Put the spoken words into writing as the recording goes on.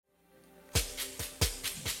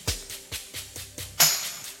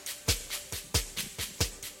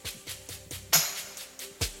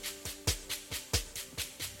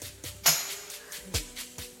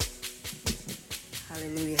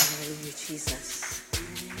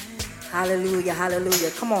Hallelujah,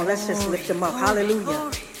 hallelujah. Come on, let's just lift him up.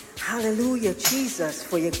 Hallelujah. Hallelujah, Jesus,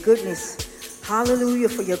 for your goodness. Hallelujah,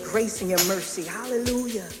 for your grace and your mercy.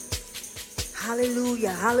 Hallelujah.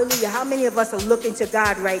 Hallelujah, hallelujah. How many of us are looking to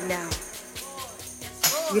God right now?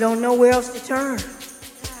 We don't know where else to turn.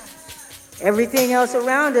 Everything else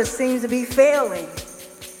around us seems to be failing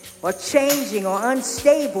or changing or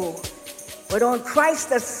unstable. But on Christ,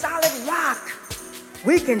 the solid rock,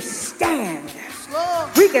 we can stand.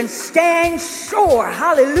 We can stand sure,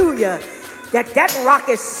 hallelujah, that rock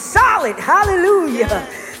is solid, hallelujah.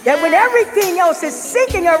 That when everything else is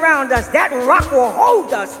sinking around us, that rock will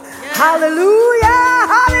hold us. Hallelujah,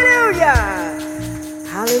 hallelujah.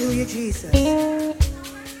 Hallelujah, Jesus.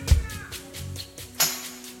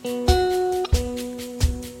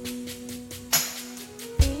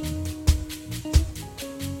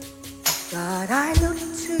 God, I look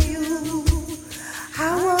to you.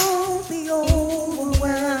 I won't be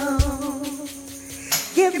overwhelmed.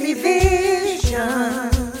 Give me vision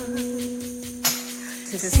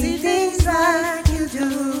to see things like you do.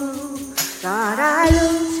 God, I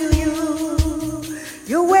look to you.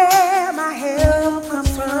 You're where my help comes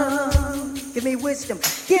from. Give me wisdom.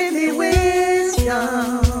 Give me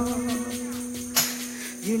wisdom.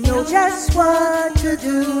 You know just what to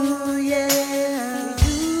do, yeah.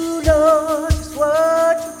 You know just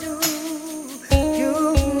what to do. You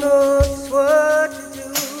know just what to do.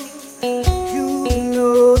 You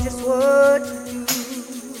know just what to do.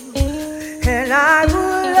 And I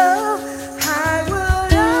will love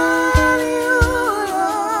you,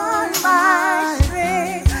 Lord, my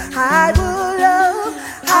strength. I will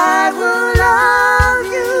love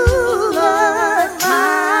you, Lord,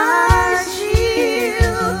 my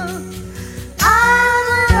shield. I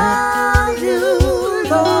will love you,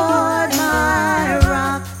 Lord, my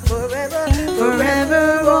rock, forever, forever,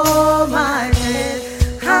 all my days.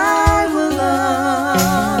 I will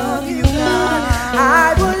love you, God.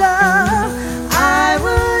 I will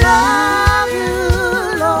love you,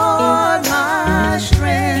 Lord, my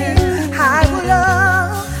strength. I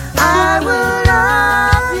will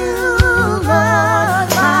love you, Lord,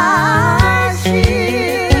 my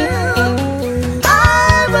shield. I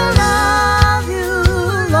will love you,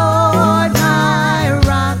 Lord, my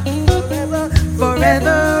rock, forever,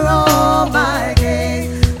 forever, all my days.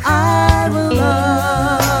 I will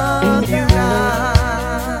love you,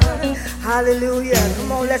 God. Hallelujah.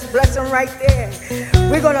 Come on, let's bless him right there.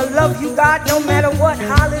 We're going to love you, God, no matter what.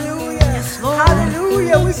 Hallelujah.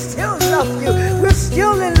 Hallelujah. We still love you. We're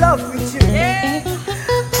still in love with you.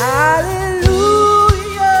 Hallelujah.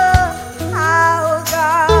 Our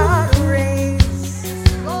God reigns.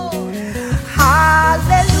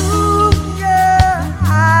 Hallelujah.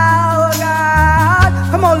 Our God.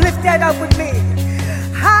 Come on, lift that up with me.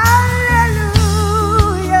 Hallelujah.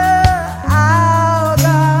 Our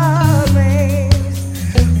God reigns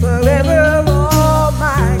forever, all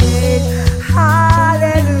my days.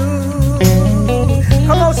 Hallelujah.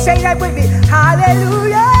 Come on, say that with me.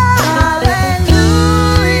 Hallelujah. Hallelujah.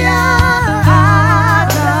 Our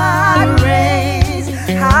God reigns.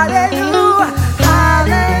 Hallelujah.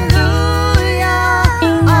 Hallelujah.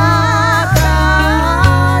 Our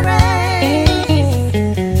God reigns.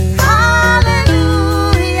 Hallelujah.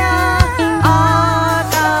 Our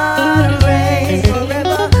God reigns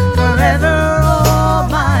forever, forever, all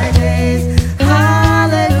my days.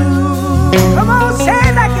 Hallelujah. Come on, say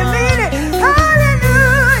it like you mean it.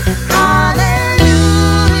 Hallelujah.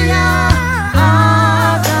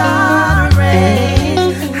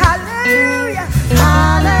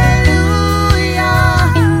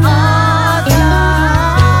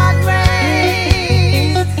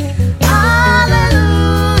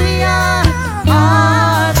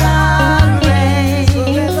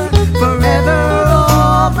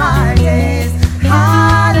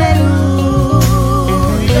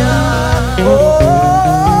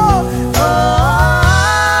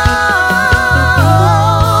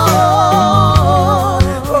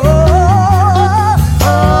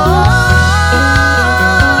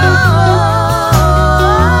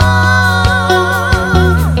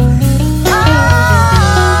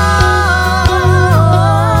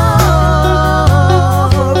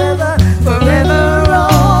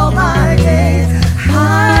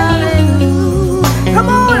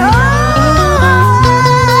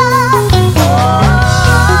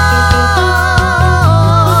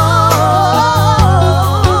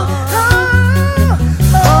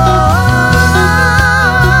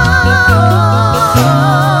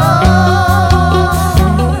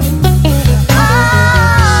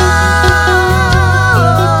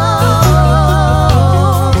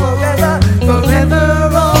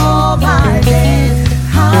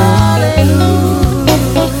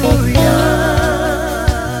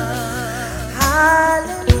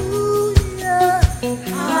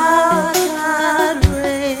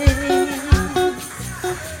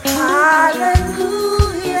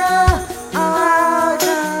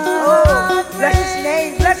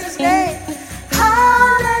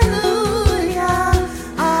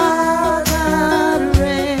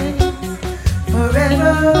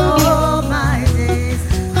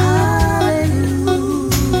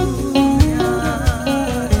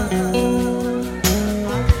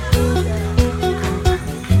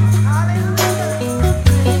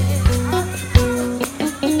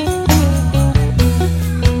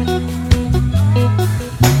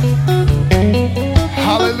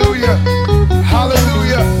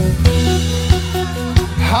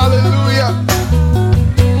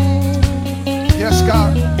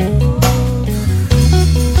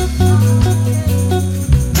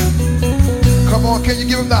 on, can you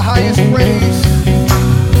give him the highest praise?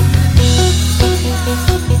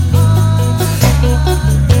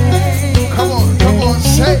 Come on,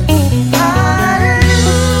 say Hallelujah,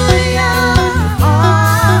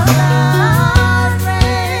 all God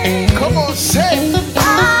reigns. come on, say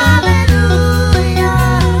Hallelujah,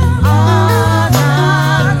 all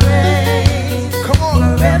God reigns. come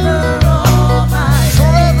on, Forever, all my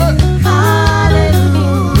forever.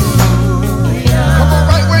 hallelujah. Come on,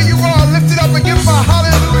 right where you are, lift it up and give him a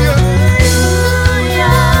hallelujah.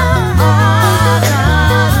 Hallelujah, all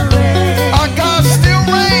God reigns. Our God still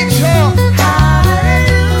reigns, y'all.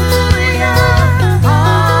 Hallelujah,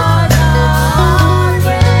 all God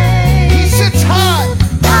reigns. He sits high.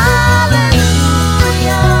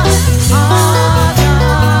 Hallelujah, all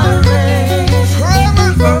God reigns.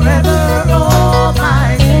 Forever. Forever, all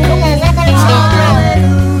my days. Come on, one more time,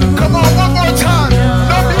 y'all. Come on, one more time.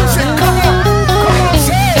 No music. Come on,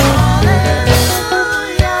 say it.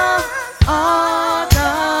 Hallelujah, all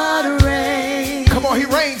God reigns. Come on, he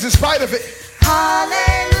reigns in spite of it. Hallelujah,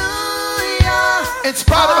 In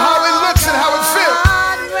spite of how it looks and how it feels.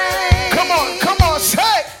 God reigns. Come on, say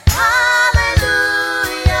it.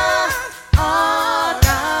 Hallelujah, all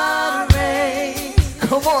God reigns.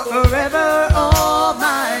 Come on. Forever, all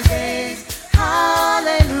my days.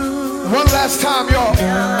 Hallelujah. One last time, y'all.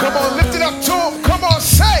 Come on, lift it up to him. Come on,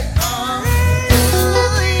 say it.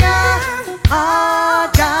 Hallelujah, our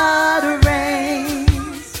God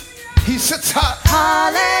reigns. He sits high.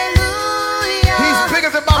 Hallelujah. He's bigger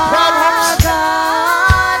than my Our problems.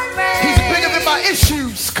 God reigns. He's bigger than my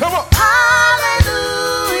issues. Come on.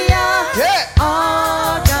 Hallelujah. Yeah.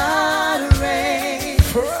 Our God reigns.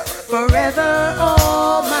 Forever. Forever,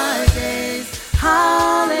 all my days.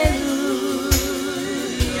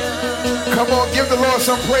 Hallelujah. Come on, give the Lord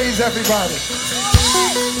some praise, everybody.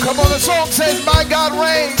 Come on, the song says, my God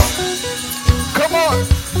reigns. Come on.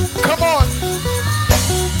 Come on.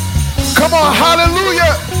 Come on,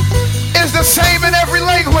 hallelujah is the same in every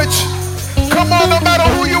language. Come on, no matter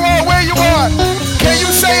who you are, where you are. Can you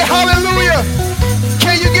say hallelujah?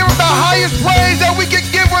 Can you give him the highest praise that we can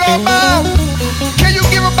give with our mouth? Can you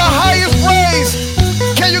give him the highest praise?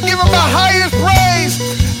 Can you give him the highest praise?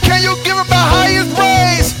 Can you give him the highest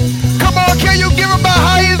praise? Come on, can you give him the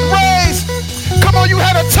highest praise? Come on, you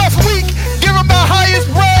had a tough week. Give him the highest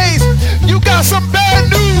praise. You got some bad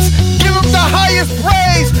news. Give him the highest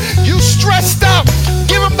praise. You stressed out.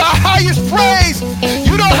 Give him the highest praise.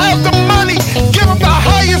 You don't have the money. Give him the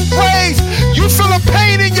highest praise. You feel a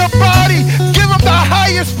pain in your body. Give him the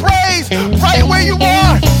highest praise. Right where you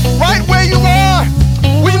are. Right where you are.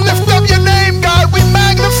 We lift up your name, God. We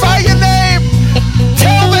magnify your name.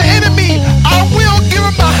 Tell the enemy, I will give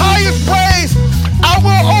him the highest praise. I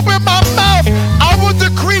will open my mouth. I will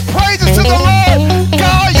decree praises to the Lord.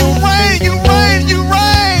 God, you reign, you reign, you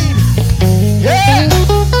reign. Yeah.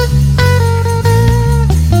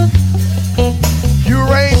 You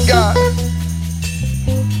reign, God.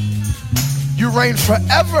 You reign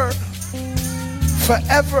forever.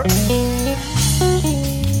 Forever.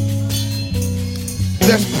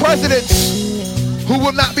 There's presidents who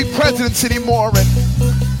will not be presidents anymore, and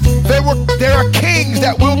there are kings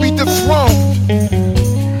that will be dethroned.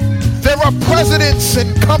 There are presidents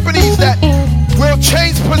and companies that will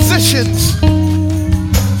change positions.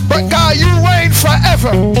 But God, you reign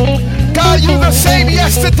forever. God, you're the same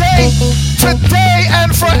yesterday, today,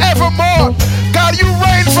 and forevermore. God, you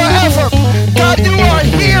reign forever. God, you are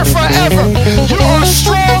here forever. You are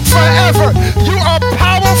strong forever. You are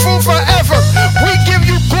powerful forever. We give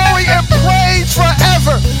you glory and praise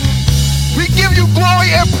forever. We give you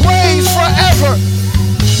glory and praise forever.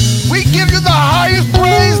 We give you the highest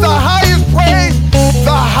praise, the highest praise,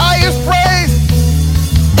 the highest praise.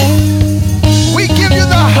 We give you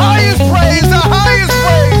the highest praise, the highest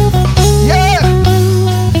praise. Yeah.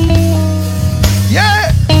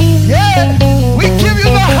 Yeah. Yeah. We give you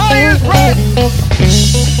the highest praise.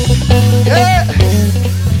 Yeah.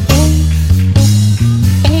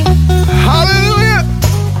 Hallelujah.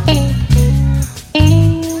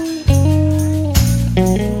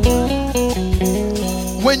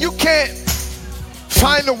 When you can't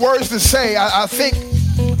find the words to say, I think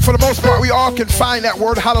for the most part we all can find that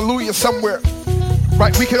word hallelujah somewhere.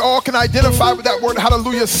 Right? We all can identify with that word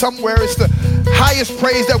hallelujah somewhere. It's the highest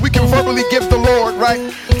praise that we can verbally give the Lord,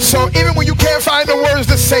 right? So even when you can't find the words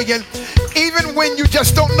to say it, even when you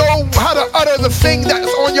just don't know how to utter the thing that's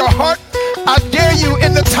on your heart, I dare you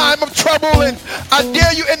in the time of trouble and I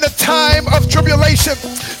dare you in the time of tribulation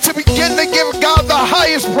to begin to give God the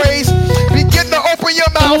highest praise. Begin to open your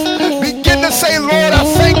mouth. Begin to say, Lord, I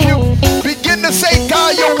thank you. Begin to say,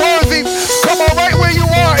 God, you're worthy. Come on, right where you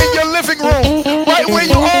are in your living room, right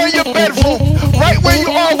bedroom, right where you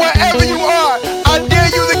are, wherever you are. I dare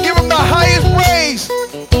you to give him the highest praise.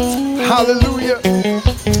 Hallelujah.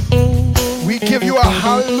 We give you a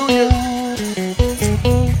hallelujah.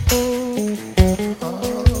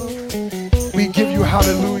 We give you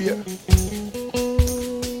hallelujah.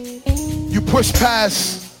 You push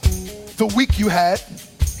past the week you had.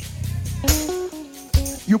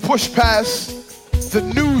 You push past the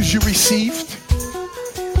news you received.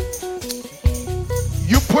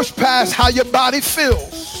 You push past how your body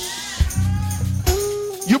feels.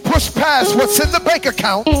 You push past what's in the bank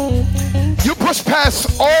account. You push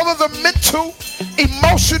past all of the mental,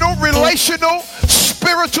 emotional, relational,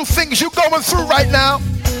 spiritual things you're going through right now.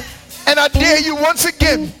 And I dare you once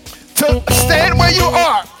again to stand where you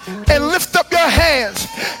are and lift up your hands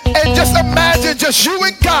and just imagine just you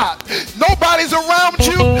and God. Nobody's around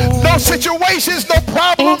you, no situations, no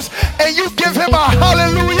problems, and you give him a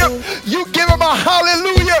hallelujah. You give him a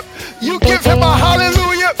hallelujah. You give him a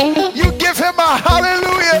hallelujah. You give him a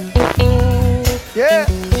hallelujah. Yeah.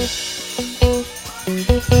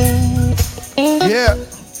 Yeah.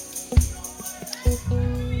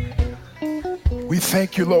 We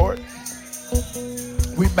thank you, Lord.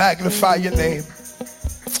 We magnify your name.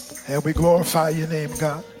 And we glorify your name,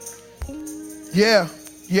 God. Yeah,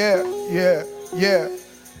 yeah, yeah, yeah.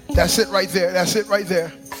 That's it right there. That's it right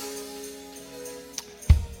there.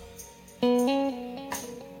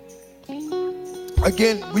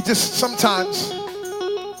 Again, we just sometimes,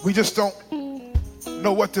 we just don't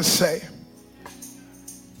know what to say.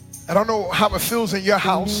 I don't know how it feels in your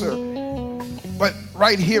house, but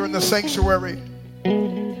right here in the sanctuary,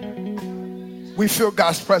 we feel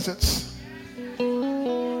God's presence.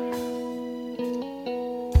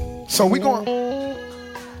 So we're going to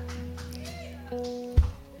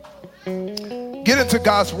get into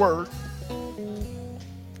God's word,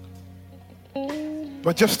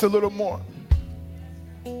 but just a little more.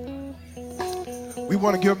 We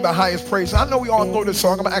want to give him the highest praise. I know we all know this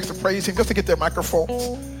song. I'm going to ask the praise team just to get their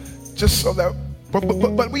microphones, just so that,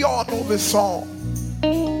 but we all know this song.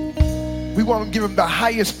 We want to give him the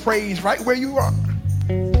highest praise right where you are.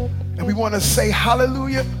 And we want to say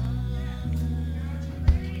hallelujah.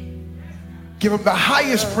 Give him the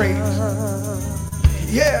highest praise.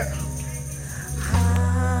 Yeah.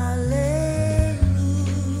 Hallelujah.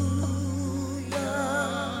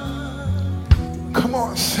 Come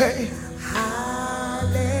on, say.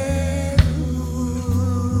 Hallelujah.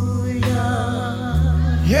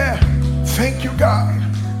 Yeah. Thank you, God.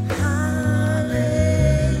 Hallelujah.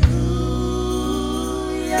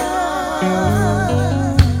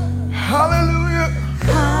 Hallelujah.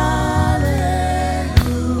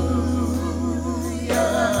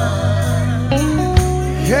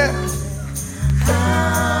 Yeah.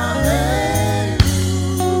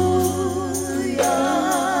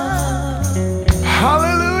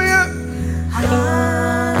 Hallelujah.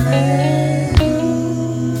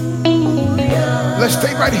 Let's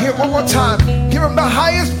stay right here one more time. Give him the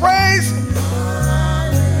highest praise.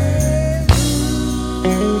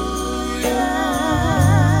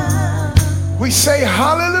 We say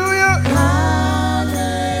hallelujah.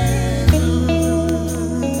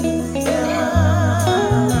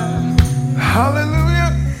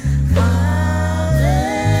 Hallelujah.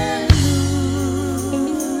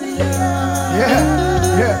 Yeah,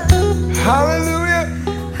 yeah. Hallelujah.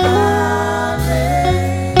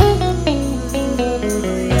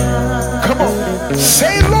 Come on.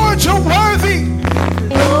 Say, Lord, you're worthy.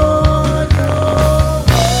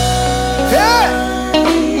 Yeah.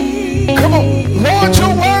 Come on. Lord,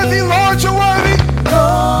 you're worthy. Lord, you're worthy.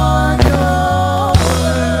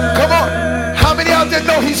 Come on. How many out there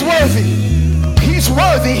know he's worthy? He's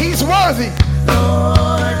worthy. He's worthy.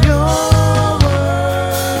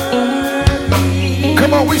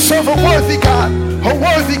 Come on, we serve a worthy God. A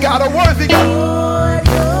worthy God. A worthy God.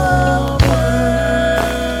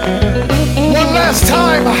 One last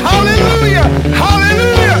time. Hallelujah.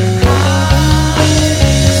 Hallelujah.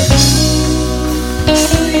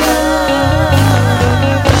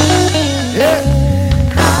 Yeah.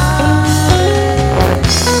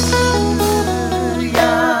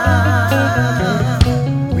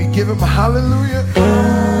 We give him a hallelujah.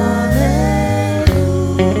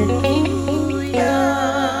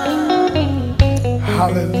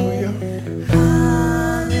 Hallelujah.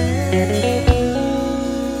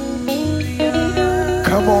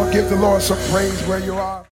 Come on, give the Lord some praise where you are.